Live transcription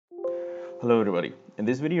Hello everybody. In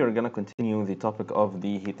this video, we're gonna continue the topic of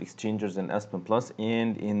the heat exchangers in Aspen Plus,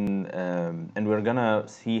 and we're gonna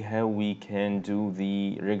see how we can do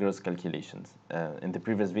the rigorous calculations. In the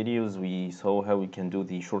previous videos, we saw how we can do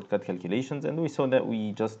the shortcut calculations, and we saw that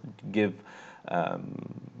we just give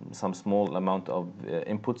some small amount of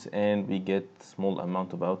inputs, and we get small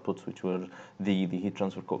amount of outputs, which were the heat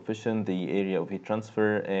transfer coefficient, the area of heat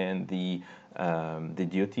transfer, and the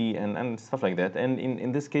duty and stuff like that. And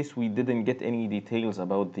in this case, we didn't get any details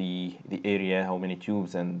about the area, how many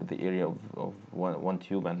tubes, and the area of one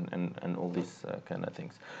tube, and all these kind of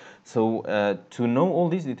things. So to know all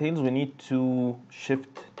these details, we need to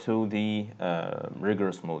shift to the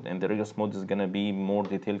rigorous mode. And the rigorous mode is going to be more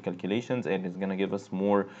detailed calculations, and it's going to give us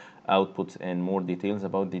more outputs and more details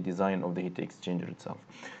about the design of the heat exchanger itself.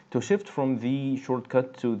 To shift from the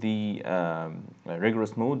shortcut to the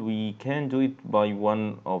rigorous mode, we can do it by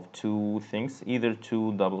one of two things, either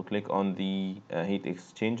to double click on the heat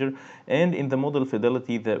exchanger, and in the model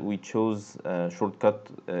fidelity that we chose shortcut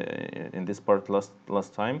in this part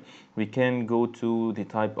last time, we can go to the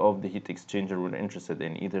type of the heat exchanger we're interested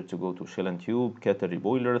in, either to go to shell and tube, cautery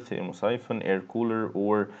boiler, thermosiphon, air cooler,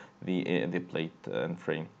 or the plate and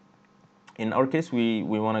frame. In our case, we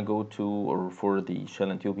want to go to or for the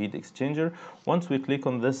shell and tube heat exchanger. Once we click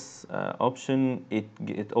on this option,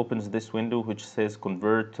 it opens this window which says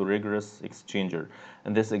convert to rigorous exchanger,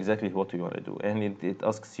 and this is exactly what we want to do. And it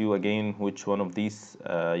asks you again which one of these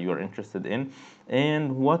you are interested in,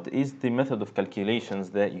 and what is the method of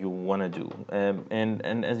calculations that you want to do.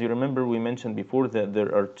 And as you remember, we mentioned before that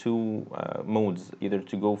there are two modes, either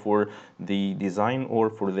to go for the design or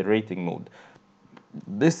for the rating mode.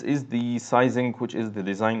 This is the sizing, which is the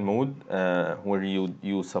design mode, where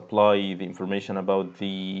you supply the information about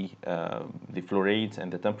the flow rates and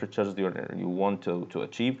the temperatures you want to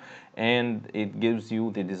achieve, and it gives you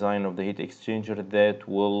the design of the heat exchanger that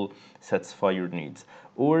will satisfy your needs.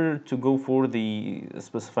 Or to go for the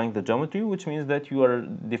specifying the geometry, which means that you are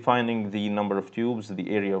defining the number of tubes, the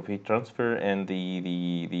area of heat transfer, and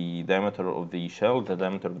the diameter of the shell, the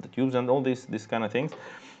diameter of the tubes, and all this kind of things.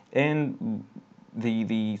 And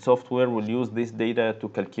the software will use this data to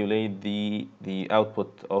calculate the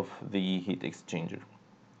output of the heat exchanger.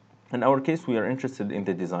 In our case, we are interested in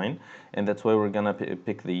the design, and that's why we're gonna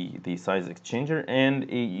pick the size exchanger. And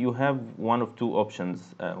you have one of two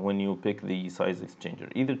options when you pick the size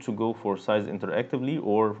exchanger, either to go for size interactively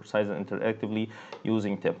or size interactively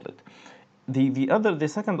using template. The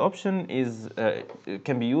second option is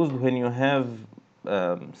can be used when you have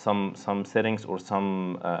some settings or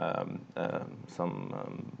some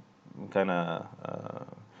kind of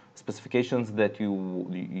specifications that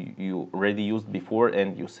you already used before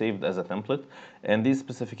and you saved as a template, and these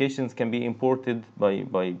specifications can be imported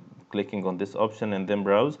by clicking on this option and then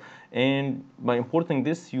browse. And by importing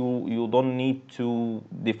this, you don't need to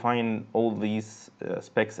define all these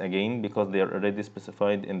specs again, because they are already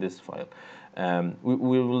specified in this file. We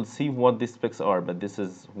will see what these specs are, but this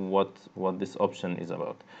is what this option is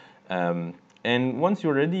about. And once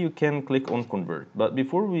you're ready, you can click on convert. But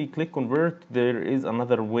before we click convert, there is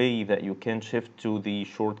another way that you can shift to the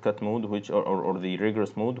shortcut mode, or the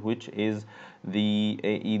rigorous mode, which is the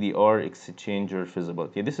EDR exchanger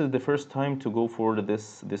feasibility. This is the first time to go for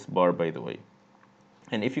this bar, by the way.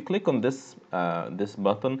 And if you click on this this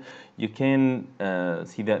button, you can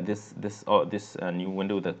see that this new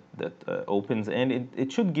window that opens, and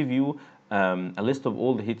it should give you a list of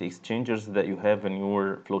all the heat exchangers that you have in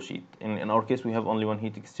your flow sheet. In our case, we have only one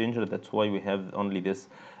heat exchanger. That's why we have only this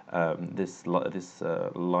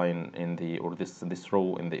line in the, or this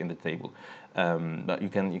row in the table. But you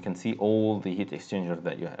can see all the heat exchangers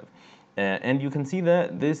that you have. And you can see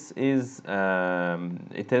that this is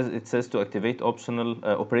it says to activate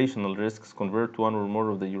operational risks, convert one or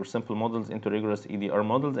more of your simple models into rigorous EDR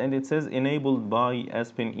models, and it says enabled by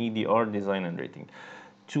Aspen EDR design and rating.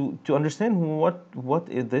 To understand what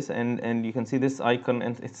is this, and you can see this icon,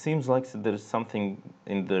 and it seems like there's something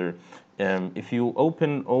in there. If you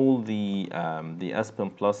open all the Aspen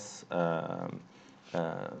Plus, or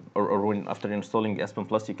when after installing Aspen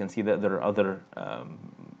Plus, you can see that there are other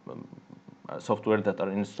software that are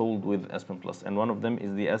installed with Aspen Plus, and one of them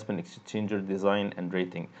is the Aspen Exchanger Design and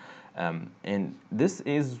Rating. And this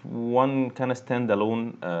is one kind of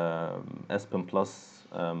standalone Aspen Plus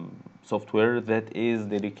software that is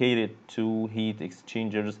dedicated to heat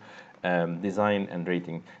exchangers design and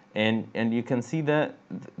rating. And you can see that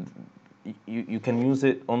you can use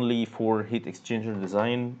it only for heat exchanger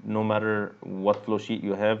design. No matter what flow sheet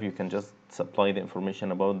you have, you can just supply the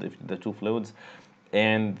information about the two fluids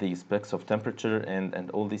and the specs of temperature and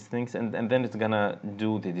all these things, and then it's gonna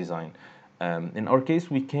do the design. In our case,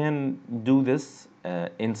 we can do this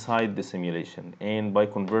inside the simulation and by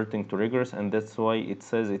converting to rigorous, and that's why it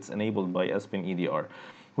says it's enabled by Aspen EDR,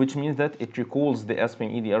 which means that it recalls the Aspen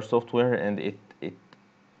EDR software, and it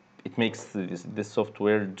makes this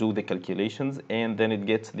software do the calculations, and then it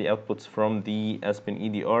gets the outputs from the Aspen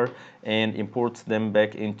EDR and imports them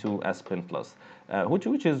back into Aspen Plus, which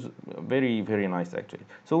is very, very nice actually.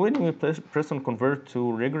 So when we press on convert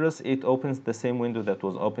to rigorous, it opens the same window that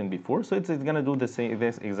was open before. So it's gonna do the same,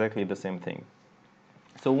 exactly the same thing.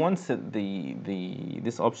 So once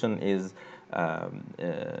this option is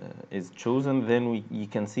chosen, then you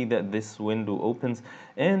can see that this window opens,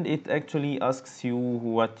 and it actually asks you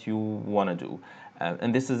what you want to do.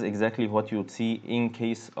 And this is exactly what you would see in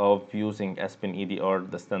case of using Aspen EDR,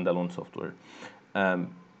 the standalone software.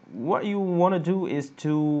 What you want to do is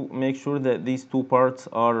to make sure that these two parts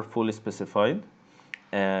are fully specified.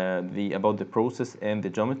 About the process and the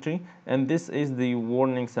geometry, and this is the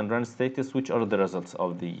warnings and run status, which are the results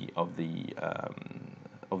of the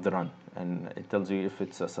run, and it tells you if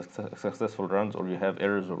it's a successful runs or you have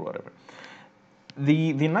errors or whatever.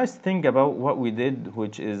 The nice thing about what we did,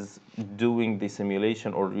 which is doing the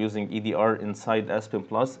simulation or using EDR inside Aspen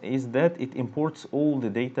Plus, is that it imports all the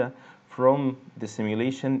data from the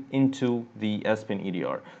simulation into the Aspen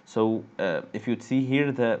EDR. So if you see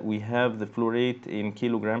here that we have the flow rate in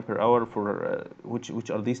kilogram per hour for which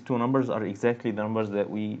are these two numbers are exactly the numbers that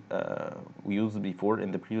we used before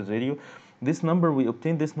in the previous video. This number, we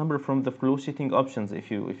obtained this number from the flow sheeting options.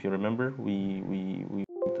 If you remember, we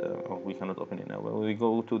cannot open it now. We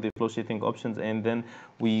go to the flow sheeting options, and then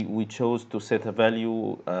we chose to set a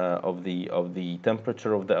value of the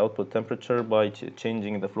temperature of the output temperature by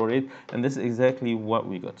changing the flow rate, and this is exactly what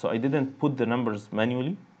we got. So I didn't put the numbers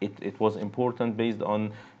manually. It was important based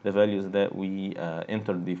on the values that we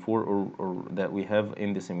entered before or that we have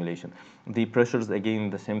in the simulation. The pressures, again,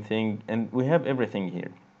 the same thing, and we have everything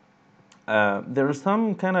here. There are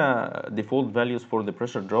some kind of default values for the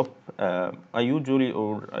pressure drop. I usually,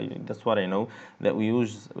 that's what I know, that we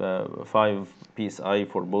use 5 psi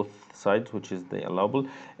for both sides, which is the allowable.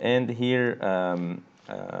 And here,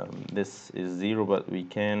 this is 0, but we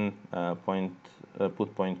can put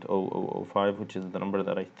 0.0005, which is the number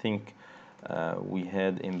that I think we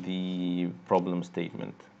had in the problem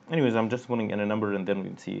statement. Anyways, I'm just putting in a number, and then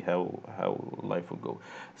we'll see how life will go.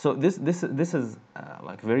 So this is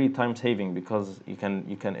like very time saving, because you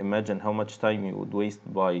can imagine how much time you would waste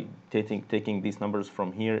by taking these numbers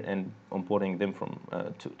from here and importing them from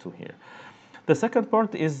to here. The second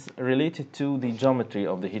part is related to the geometry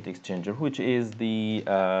of the heat exchanger, which is the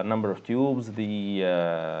number of tubes, the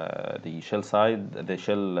shell side, the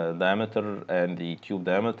shell diameter, and the tube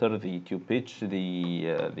diameter, the tube pitch,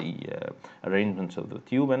 the arrangements of the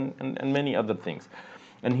tube, and many other things.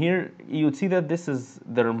 And here you would see that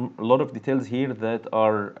there are a lot of details here that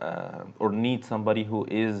are or need somebody who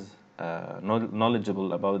is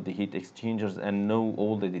knowledgeable about the heat exchangers and know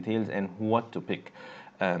all the details and what to pick.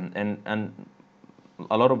 And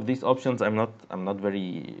a lot of these options I'm not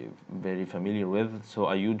very familiar with, so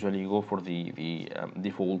I usually go for the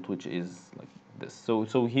default, which is like this.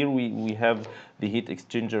 So here we have the heat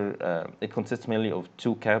exchanger. It consists mainly of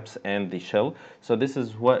 2 caps and the shell. So this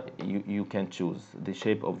is what you can choose: the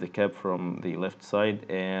shape of the cap from the left side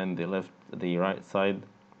and the right side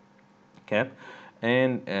cap.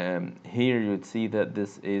 And here you'd see that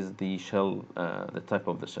this is the shell, the type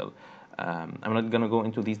of the shell. I'm not going to go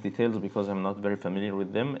into these details because I'm not very familiar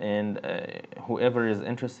with them, and whoever is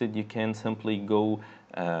interested, you can simply go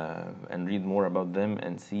and read more about them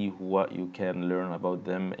and see what you can learn about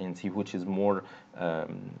them and see which is more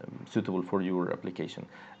suitable for your application.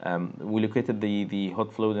 We located the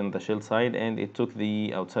hot flow in the shell side, and it took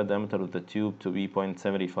the outside diameter of the tube to be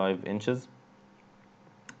 0.75 inches.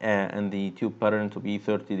 And the tube pattern to be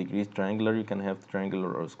 30 degrees triangular. You can have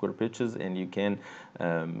triangular or square pitches, and you can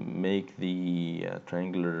make the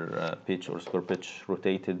triangular pitch or square pitch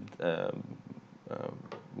rotated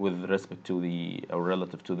with respect to or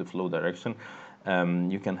relative to the flow direction.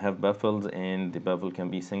 You can have baffles, and the baffle can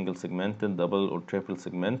be single segmented, double or triple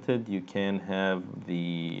segmented. You can have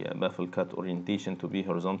the baffle cut orientation to be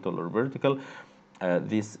horizontal or vertical.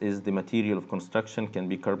 This is the material of construction, can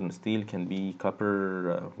be carbon steel, can be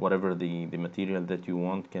copper, whatever the material that you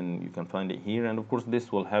want, you can find it here. And of course,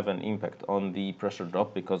 this will have an impact on the pressure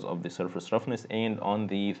drop because of the surface roughness, and on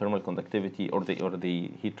the thermal conductivity or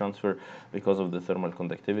the heat transfer because of the thermal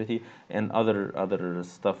conductivity, and other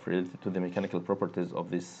stuff related to the mechanical properties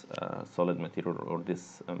of this solid material or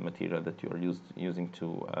this material that you are using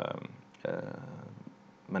to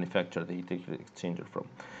manufacture the heat exchanger from.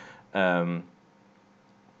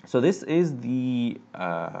 So this is the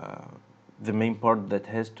main part that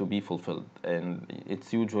has to be fulfilled, and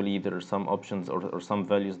it's usually there are some options or some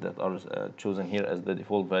values that are chosen here as the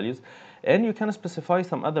default values, and you can specify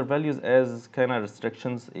some other values as kind of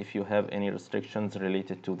restrictions if you have any restrictions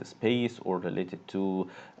related to the space or related to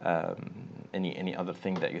any other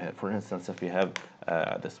thing that you have. For instance, if you have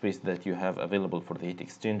the space that you have available for the heat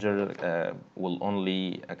exchanger will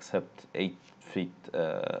only accept 8 feet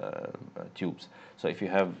tubes. So if you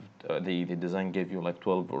have the design gave you like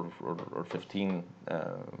 12 or 15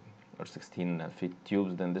 or 16 feet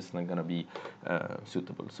tubes, then this is not going to be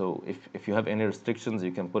suitable. So if you have any restrictions,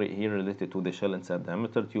 you can put it here related to the shell inside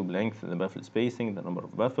diameter, tube length, the baffle spacing, the number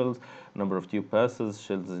of baffles, number of tube passes,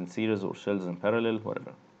 shells in series or shells in parallel,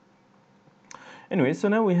 whatever. Anyway, so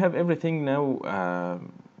now we have everything now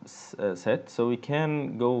set, so we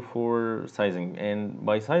can go for sizing. And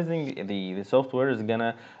by sizing, the software is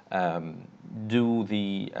gonna do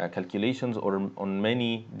the calculations or on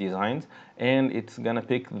many designs, and it's gonna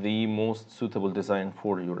pick the most suitable design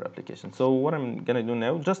for your application. So what I'm gonna do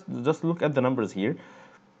now, just look at the numbers here.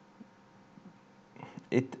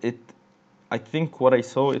 I think what I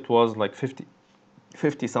saw, it was like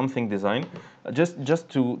 50 something design, just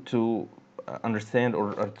to understand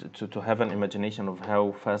or to have an imagination of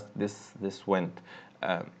how fast this went.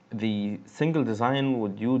 The single design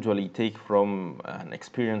would usually take from an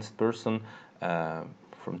experienced person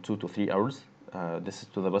from 2 to 3 hours. This is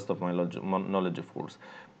to the best of my knowledge, of course.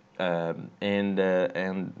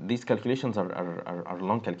 And these calculations are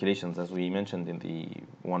long calculations, as we mentioned in the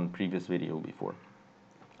one previous video before.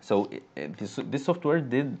 So this software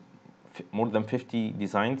did more than 50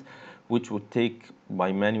 designs, which would take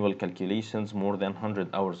by manual calculations more than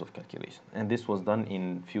 100 hours of calculation, and this was done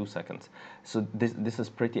in few seconds. So this is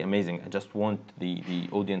pretty amazing. I just want the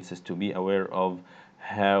audiences to be aware of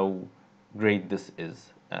how great this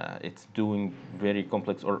is. It's doing very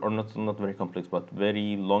complex or not very complex, but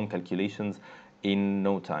very long calculations in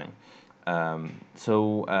no time.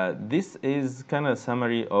 So this is kind of a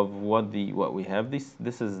summary of what we have.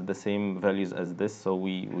 This is the same values as this, so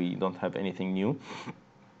we don't have anything new.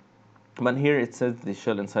 But here it says the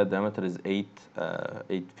shell inside diameter is 8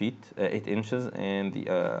 inches, and the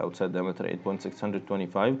outside diameter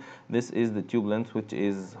 8.625. This is the tube length, which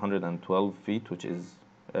is 112 feet, which is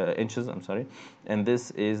inches, I'm sorry, and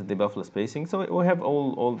this is the baffle spacing. So we have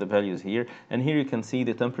all the values here, and here you can see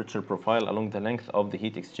the temperature profile along the length of the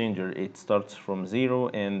heat exchanger. It starts from 0,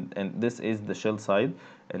 and this is the shell side,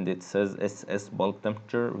 and it says SS bulk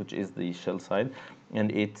temperature, which is the shell side,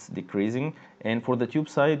 and it's decreasing. And for the tube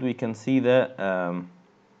side, we can see that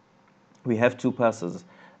we have 2 passes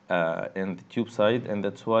in the tube side, and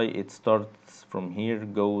that's why it starts from here,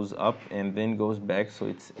 goes up, and then goes back, so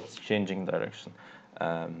it's changing direction.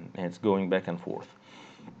 And it's going back and forth.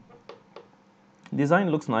 Design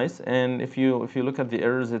looks nice, and if you look at the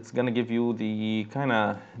errors, it's gonna give you the kind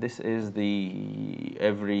of, this is the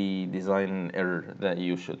every design error that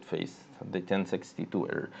you should face, the 1062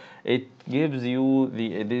 error. It gives you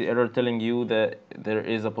the error telling you that there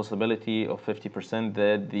is a possibility of 50%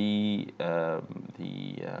 that the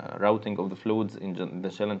routing of the fluids in the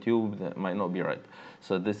shell and tube that might not be right.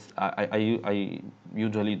 So this, I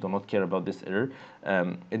usually do not care about this error.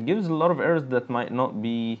 It gives a lot of errors that might not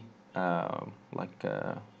be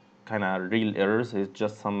kind of real errors. It's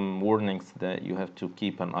just some warnings that you have to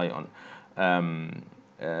keep an eye on.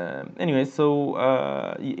 Anyway,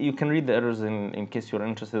 so you can read the errors in case you're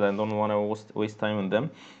interested. I don't want to waste time on them.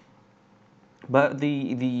 But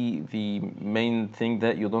the main thing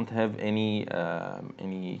that you don't have any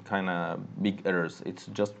kind of big errors. It's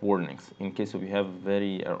just warnings in case if you have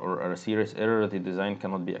very or a serious error, the design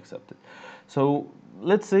cannot be accepted. So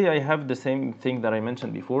let's say I have the same thing that I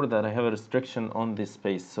mentioned before, that I have a restriction on this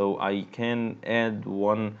space. So I can add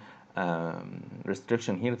one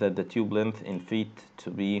restriction here, that the tube length in feet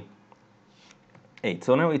to be 8.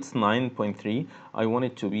 So now it's 9.3. I want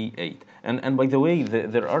it to be 8. And by the way,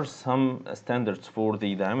 there are some standards for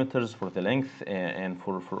the diameters, for the length, and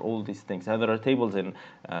for all these things. There are tables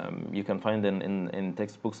you can find in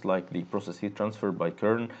textbooks like the process heat transfer by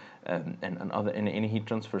Kern, and other any heat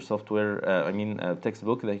transfer software.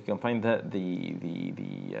 Textbook, that you can find that the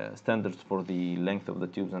standards for the length of the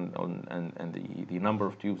tubes and the number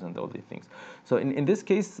of tubes and all these things. So in this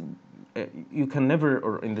case, you can never,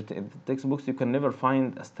 or in the textbooks, you can never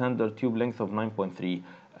find a standard tube length of 9.3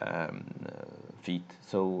 feet.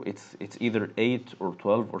 So it's either 8 or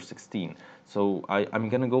 12 or 16. So I'm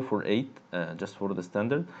gonna go for 8, just for the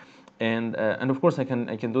standard, and of course I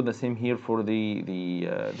can do the same here for the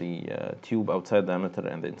tube outside diameter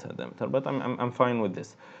and the inside diameter. But I'm fine with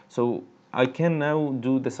this. So I can now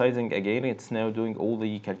do the sizing again. It's now doing all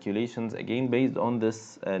the calculations again based on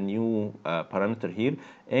this new parameter here.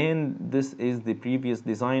 And this is the previous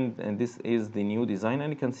design, and this is the new design.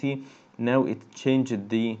 And you can see now it changed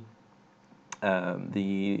the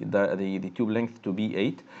tube length to be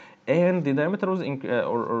 8, and the diameter was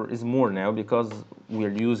or is more now because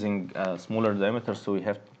we're using smaller diameter, so we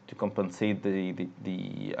have to compensate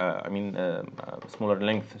smaller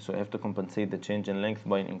length, so we have to compensate the change in length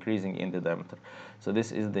by increasing in the diameter. So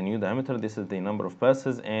this is the new diameter, this is the number of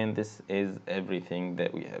passes, and this is everything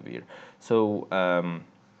that we have here. So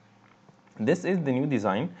this is the new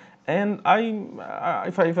design, and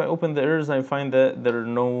if I open the errors, I find that there are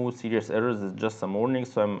no serious errors. It's just some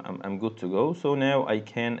warnings, so I'm good to go. So now I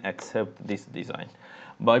can accept this design.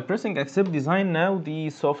 By pressing accept design, now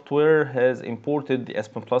the software has imported, the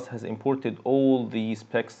Aspen Plus has imported all the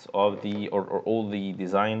specs of the or all the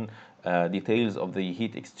design details of the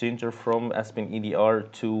heat exchanger from Aspen EDR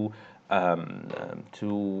to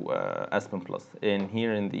Aspen Plus. And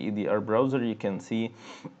here in the EDR browser, you can see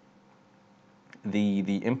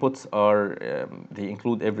the inputs are they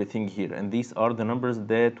include everything here, and these are the numbers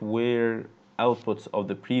that were outputs of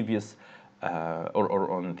the previous or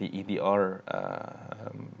on the EDR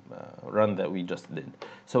run that we just did.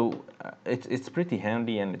 So it's pretty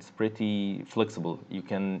handy and it's pretty flexible. You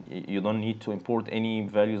don't need to import any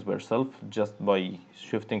values by yourself. Just by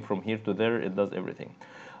shifting from here to there, it does everything.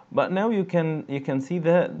 But now you can see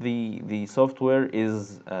that the software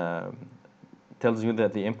is tells you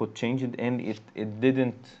that the input changed, and it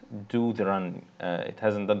didn't do the run. It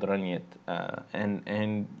hasn't done the run yet,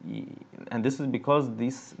 and this is because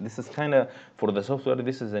this is kind of, for the software,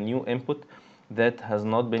 this is a new input that has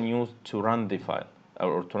not been used to run the file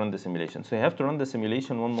or to run the simulation. So you have to run the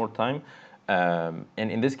simulation one more time, and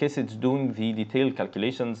in this case, it's doing the detailed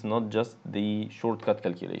calculations, not just the shortcut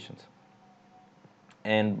calculations.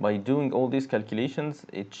 And by doing all these calculations,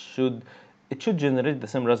 it should generate the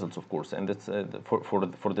same results, of course, and that's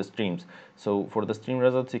for the streams. So for the stream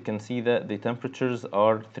results, you can see that the temperatures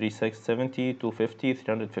are 3670, 250,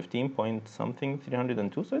 315 point something,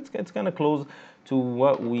 302. So it's kind of close to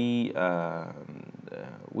what we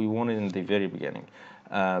wanted in the very beginning.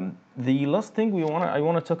 The last thing I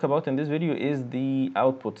want to talk about in this video is the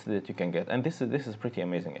outputs that you can get, and this is pretty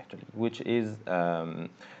amazing actually, which is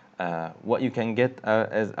what you can get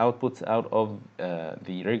as outputs out of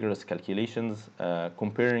the rigorous calculations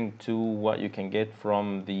comparing to what you can get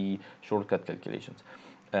from the shortcut calculations.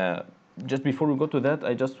 Just before we go to that,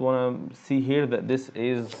 I just want to see here that this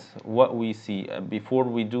is what we see. Before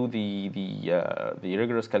we do the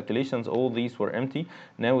rigorous calculations, all these were empty.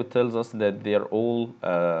 Now it tells us that they are all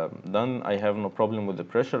done. I have no problem with the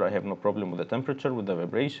pressure. I have no problem with the temperature, with the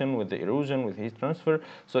vibration, with the erosion, with heat transfer.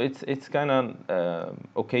 So it's kind of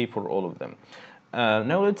okay for all of them.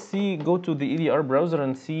 Now let's go to the EDR browser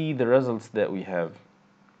and see the results that we have.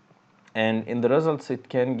 And in the results, it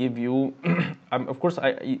can give you, of course,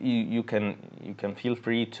 you can feel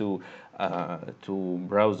free to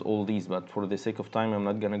browse all these, but for the sake of time, I'm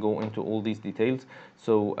not going to go into all these details.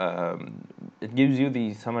 So it gives you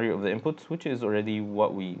the summary of the inputs, which is already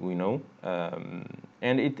what we know,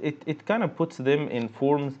 and it kind of puts them in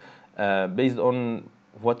forms based on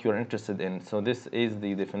what you're interested in. So this is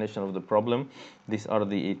the definition of the problem. These are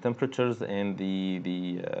the temperatures and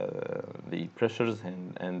the pressures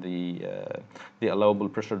and the allowable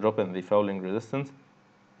pressure drop and the fouling resistance.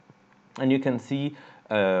 And you can see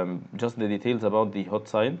just the details about the hot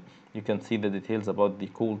side. You can see the details about the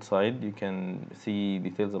cold side. You can see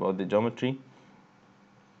details about the geometry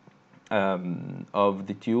of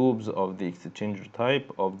the tubes, of the exchanger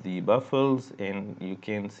type, of the baffles, and you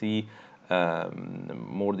can see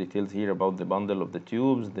more details here about the bundle of the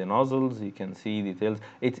tubes, the nozzles. You can see details.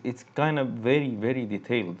 It's kind of very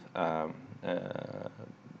detailed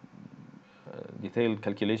detailed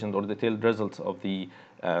calculations or detailed results of the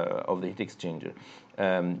heat exchanger.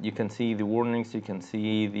 You can see the warnings. You can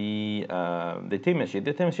see the time sheet.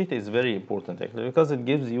 The time sheet is very important actually because it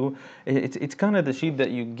gives you. It's kind of the sheet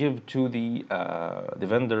that you give to the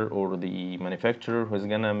vendor or the manufacturer who's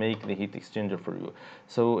gonna make the heat exchanger for you.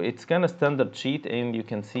 So it's kind of standard sheet, and you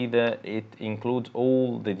can see that it includes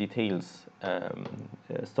all the details.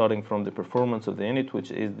 Starting from the performance of the unit, which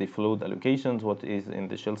is the fluid allocations, what is in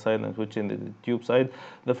the shell side and which in the tube side,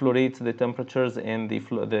 the flow rates, the temperatures, and the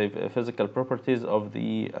physical properties of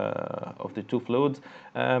the two fluids.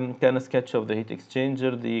 Kind of sketch of the heat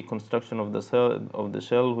exchanger, the construction of the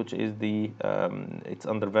shell, which is it's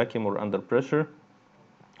under vacuum or under pressure,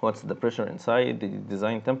 what's the pressure inside, the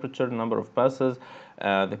design temperature, number of passes,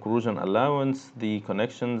 the corrosion allowance, the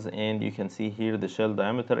connections, and you can see here the shell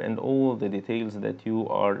diameter, and all the details that you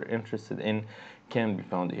are interested in can be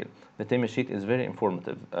found here. The table sheet is very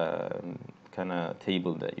informative, kind of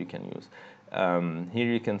table that you can use.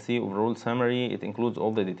 Here you can see overall summary. It includes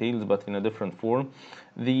all the details, but in a different form.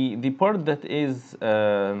 The part that is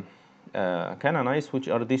kind of nice, which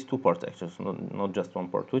are these two parts actually, so not just one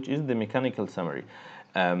part, which is the mechanical summary.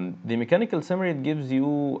 The mechanical summary, it gives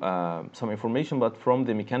you some information, but from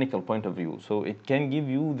the mechanical point of view. So it can give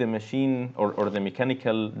you the machine or the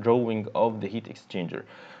mechanical drawing of the heat exchanger,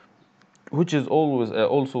 which is always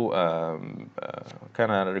also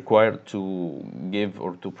kind of required to give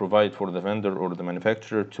or to provide for the vendor or the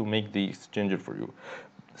manufacturer to make the exchanger for you.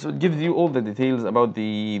 So it gives you all the details about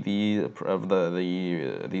the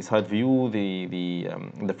side view,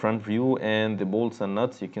 the front view, and the bolts and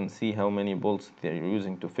nuts. You can see how many bolts they're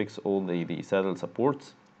using to fix all the saddle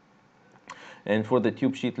supports. And for the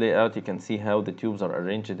tube sheet layout, you can see how the tubes are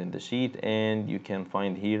arranged in the sheet, and you can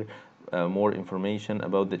find here more information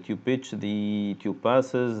about the tube pitch, the tube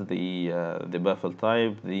passes, the baffle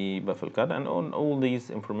type, the baffle cut, and all these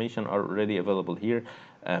information are already available here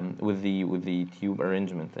with the tube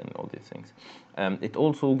arrangement and all these things. It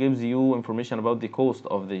also gives you information about the cost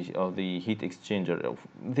of the heat exchanger.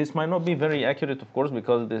 This might not be very accurate, of course,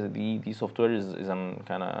 because the software is an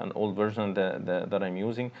kind of an old version that I'm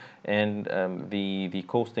using, and the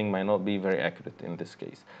costing might not be very accurate in this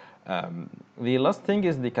case. The last thing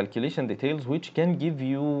is the calculation details, which can give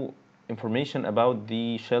you information about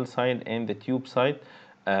the shell side and the tube side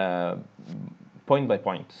point by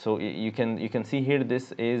point. So you can see here,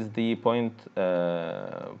 this is the point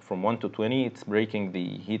from 1 to 20. It's breaking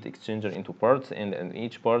the heat exchanger into parts, and in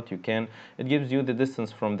each part it gives you the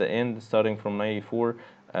distance from the end, starting from 94.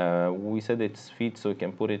 We said it's feet, so you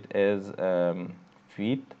can put it as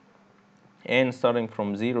feet, and starting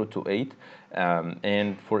from 0 to 8.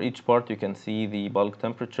 And for each part, you can see the bulk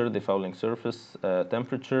temperature, the fouling surface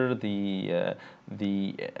temperature, the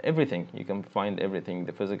everything. You can find everything.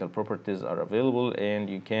 The physical properties are available, and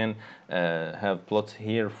you can have plots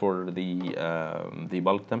here for the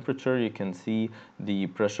bulk temperature. You can see the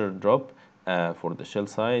pressure drop for the shell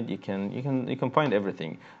side. You can find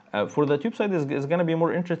everything. For the tube side, is going to be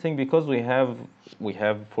more interesting because we have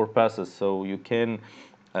 4 passes, so you can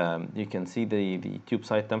see the tube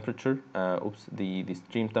side temperature, the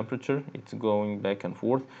stream temperature. It's going back and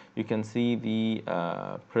forth. You can see the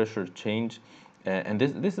pressure change, and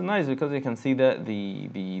this is nice because you can see that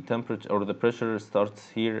the temperature or the pressure starts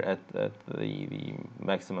here at the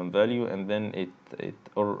maximum value, and then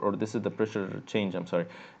or this is the pressure change. I'm sorry,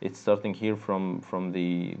 it's starting here from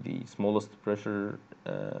the smallest pressure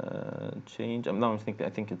change. I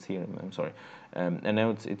think it's here. I'm sorry. And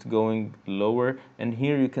now it's going lower, and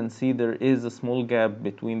here you can see there is a small gap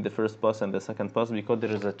between the first pass and the second pass because there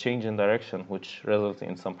is a change in direction, which results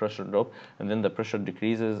in some pressure drop, and then the pressure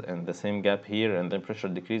decreases, and the same gap here, and then pressure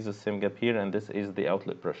decreases, same gap here, and this is the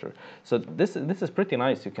outlet pressure. So this is pretty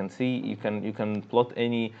nice. You can see, you can plot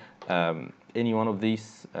any one of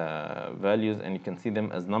these values, and you can see them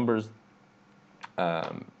as numbers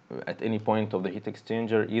at any point of the heat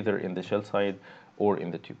exchanger, either in the shell side or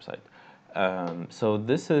in the tube side. So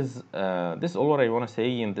this is all what I want to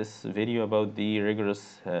say in this video about the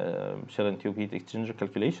rigorous shell and tube heat exchanger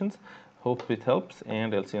calculations. Hope it helps,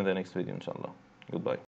 and I'll see you in the next video, inshallah. Goodbye.